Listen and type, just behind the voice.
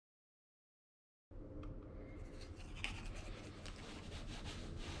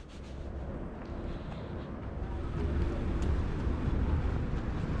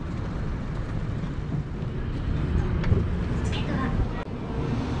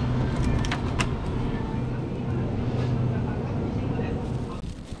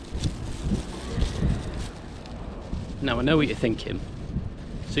Now I know what you're thinking.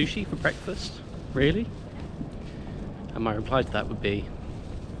 Sushi for breakfast? Really? And my reply to that would be,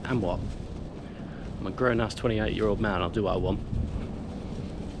 and what? I'm a grown-ass 28-year-old man, I'll do what I want.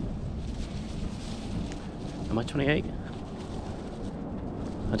 Am I 28?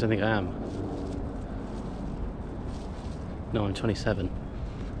 I don't think I am. No, I'm 27.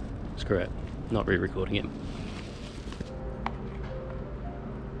 Screw it. Not re-recording it.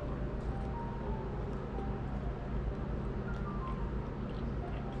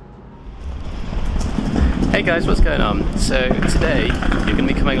 Hey guys, what's going on? So today you're going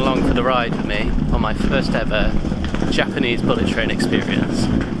to be coming along for the ride with me on my first ever Japanese bullet train experience.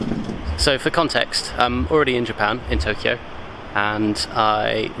 So for context, I'm already in Japan, in Tokyo, and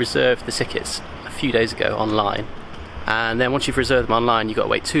I reserved the tickets a few days ago online. And then once you've reserved them online, you've got to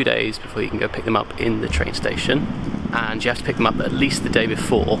wait 2 days before you can go pick them up in the train station. And you have to pick them up at least the day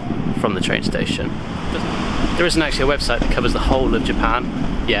before from the train station. There isn't actually a website that covers the whole of Japan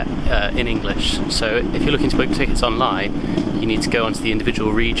yet in English. So if you're looking to book tickets online, you need to go onto the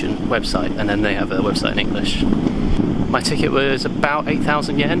individual region website, and then they have a website in English. My ticket was about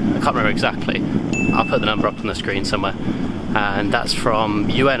 8,000 yen. I can't remember exactly. I'll put the number up on the screen somewhere. And that's from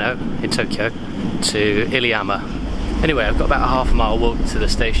Ueno in Tokyo to Iliyama. Anyway, I've got about a half a mile walk to the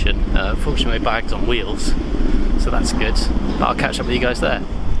station. Fortunately my bag's on wheels, so that's good. But I'll catch up with you guys there.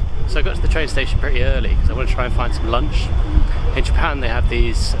 So I got to the train station pretty early because I want to try and find some lunch. In Japan they have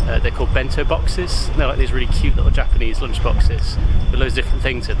these, they're called bento boxes. They're like these really cute little Japanese lunch boxes with loads of different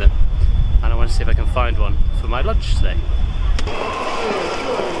things in them. And I want to see if I can find one for my lunch today.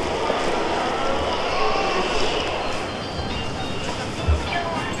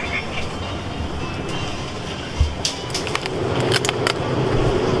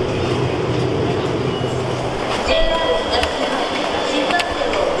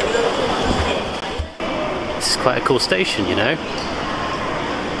 This is quite a cool station, you know.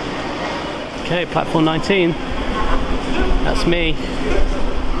 Okay, platform 19. That's me.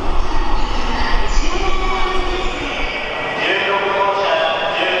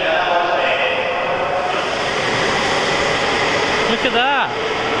 Look at that!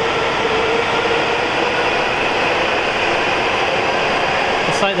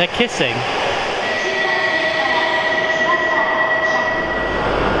 It's like they're kissing.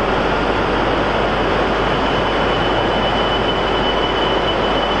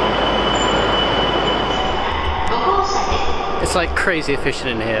 It's like crazy efficient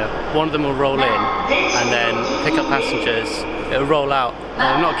in here. One of them will roll in and then pick up passengers. It'll roll out.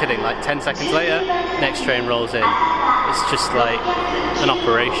 I'm not kidding, like 10 seconds later, next train rolls in. It's just like an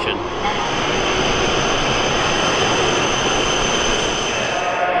operation.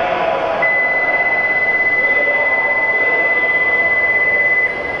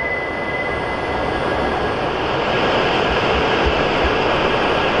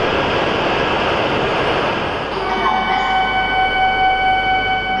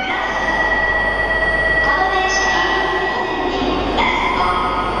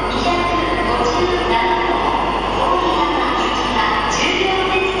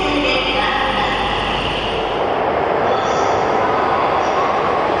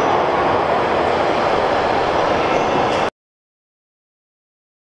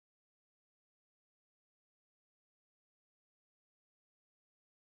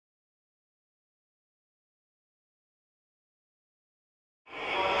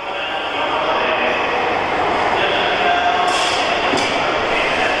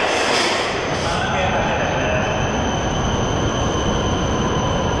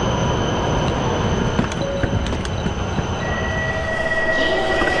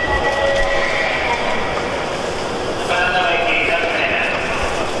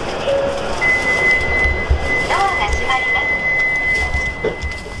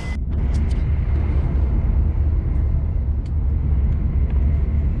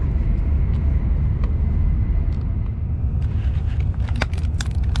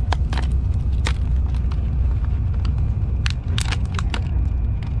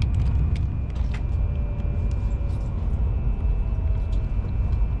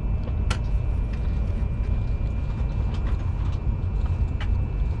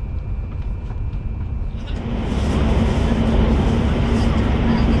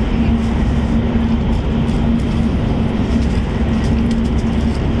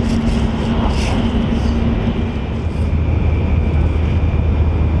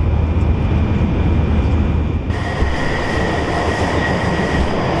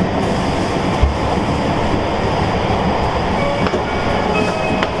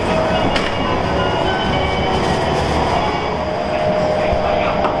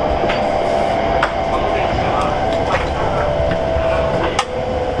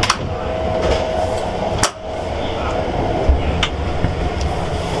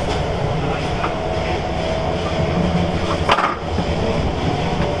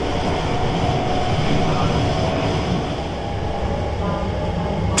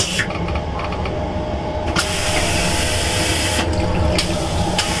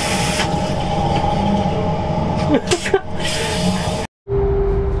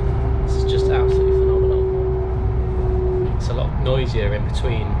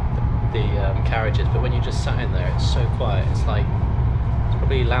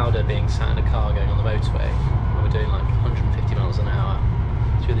 powder being sat in a car going on the motorway when we're doing like 150 miles an hour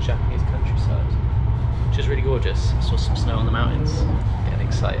through the Japanese countryside, which is really gorgeous. I saw some snow on the mountains, getting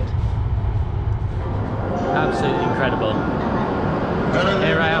excited. Absolutely incredible.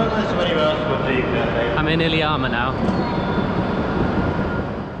 Here I am. I'm in Iliyama now.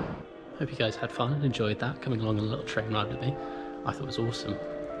 Hope you guys had fun and enjoyed that, coming along on a little train ride with me. I thought it was awesome,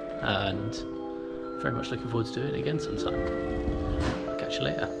 and very much looking forward to doing it again sometime. Catch you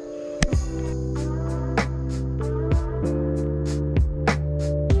later.